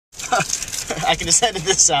I can just edit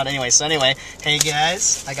this out anyway. So anyway, hey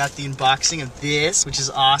guys, I got the unboxing of this, which is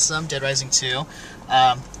awesome. Dead Rising 2.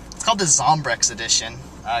 It's called the Zombrex edition,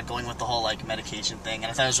 going with the whole like medication thing.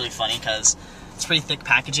 And I thought it was really funny because it's pretty thick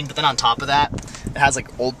packaging, but then on top of that, it has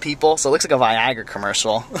like old people, so it looks like a Viagra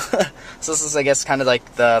commercial. So this is, I guess, kind of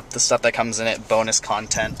like the stuff that comes in it, bonus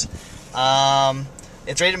content.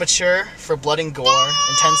 It's rated mature for blood and gore,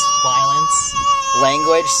 intense violence,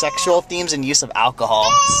 language, sexual themes, and use of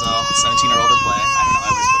alcohol. So 17 or older play. I don't know, I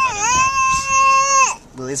always put that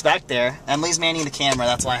in there. Lily's back there. Emily's manning the camera,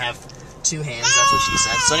 that's why I have two hands, that's what she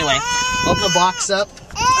said. So anyway, open the box up.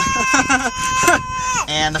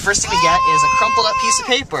 And the first thing we get is a crumpled up piece of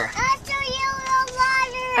paper.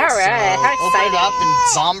 Alright, so, how exciting. Open it up in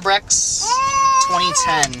Zombrex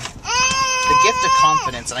 2010. The gift of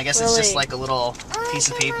confidence, and I guess it's just like a little piece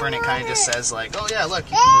of paper, and it kind of just says like, oh yeah, look,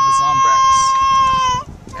 you can live with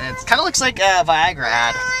Zombrex. And it kind of looks like a Viagra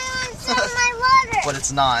ad. But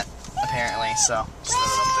it's not, apparently, so just throw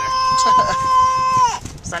it up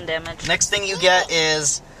there. Sun damage. Next thing you get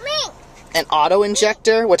is an auto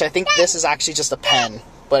injector, which I think this is actually just a pen.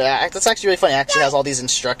 But that's actually really funny. It actually has all these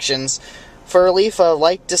instructions. For relief of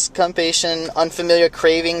light discompation, unfamiliar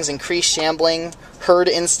cravings, increased shambling, herd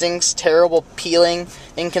instincts, terrible peeling,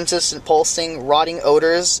 inconsistent pulsing, rotting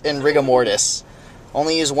odors, and rigor mortis.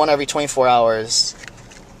 Only use one every 24 hours.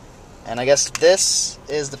 And I guess this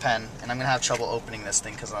is the pen, and I'm gonna have trouble opening this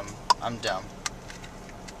thing because I'm dumb.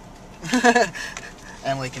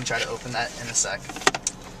 Emily can try to open that in a sec.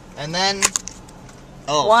 And then,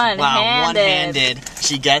 oh wow, one-handed.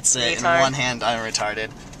 She gets it in one hand. I'm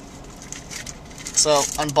retarded. So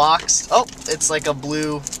unboxed. Oh, it's like a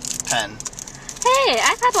blue pen. Hey,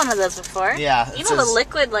 I've had one of those before. Yeah. You know the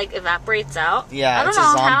liquid like evaporates out? Yeah, I don't know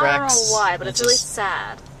how, I don't know why, but it's really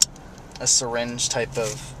sad. A syringe type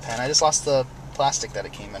of pen. I just lost the plastic that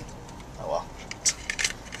it came in. Oh well.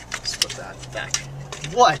 Just put that back.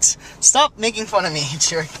 What? Stop making fun of me,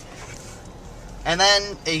 jerk. And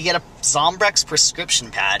then you get a Zombrex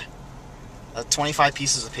prescription pad. 25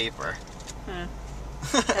 pieces of paper.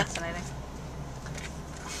 Fascinating.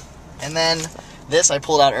 And then this I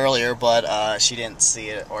pulled out earlier, but she didn't see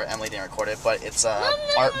it, or Emily didn't record it, but it's an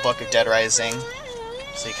art book of Dead Rising.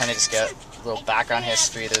 So you kind of just get a little background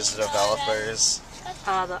history. There's the developers.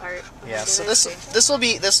 The art. Yeah, so this will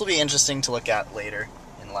be interesting to look at later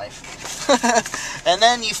in life. And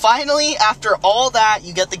then you finally, after all that,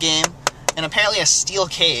 you get the game, and apparently a steel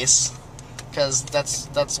case, because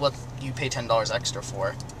that's what you pay $10 extra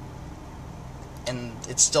for. And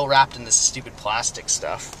it's still wrapped in this stupid plastic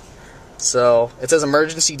stuff. So, it says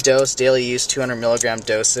emergency dose, daily use, 200 milligram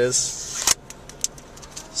doses.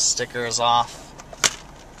 Sticker is off.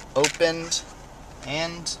 Opened.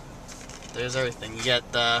 And there's everything. You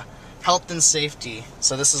get the health and safety.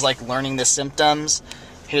 So this is like learning the symptoms.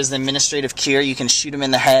 Here's the administrative cure. You can shoot them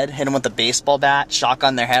in the head, hit them with a baseball bat,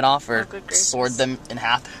 shotgun their head off, or sword them in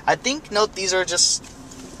half. I think, note, these are just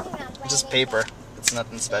paper. It's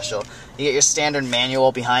nothing special. You get your standard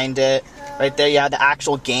manual behind it. Right there, you have the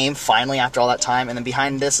actual game, finally, after all that time. And then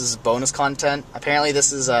behind this is bonus content. Apparently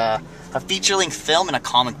this is a feature-length film and a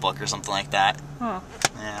comic book or something like that. Huh.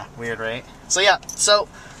 Yeah, weird, right? So yeah, so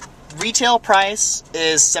retail price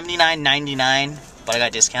is $79.99, but I got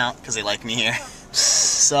a discount because they like me here.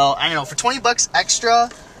 So, I don't know, for 20 bucks extra,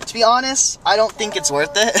 to be honest, I don't think it's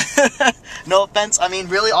worth it. No offense. I mean,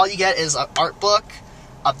 really, all you get is an art book,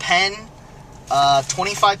 a pen,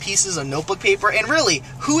 25 pieces of notebook paper, and really,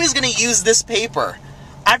 who is going to use this paper?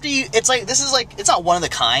 After you, it's like, this is like, it's not one of the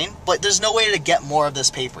kind, but there's no way to get more of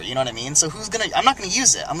this paper, you know what I mean? So who's going to, I'm not going to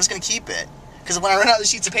use it, I'm just going to keep it. Because when I run out of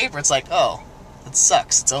sheets of paper, it's like, oh, it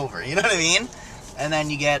sucks, it's over, you know what I mean? And then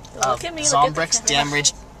you get Zombrex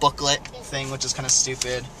Damage booklet thing, which is kind of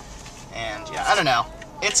stupid. And yeah, I don't know.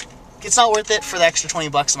 It's not worth it for the extra 20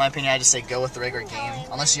 bucks in my opinion. I just say go with the regular game,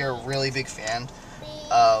 unless you're a really big fan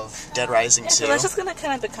of Dead Rising 2. So that's just gonna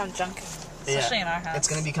kind of become junk, especially in our house. It's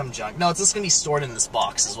gonna become junk. No, it's just gonna be stored in this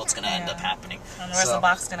box is what's gonna end up happening. And where's the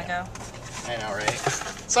box gonna go? I know, right?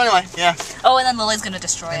 So anyway, yeah. Oh, and then Lily's gonna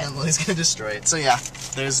destroy it. And then Lily's gonna destroy it. So yeah,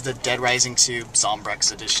 there's the Dead Rising 2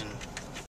 Zombrex edition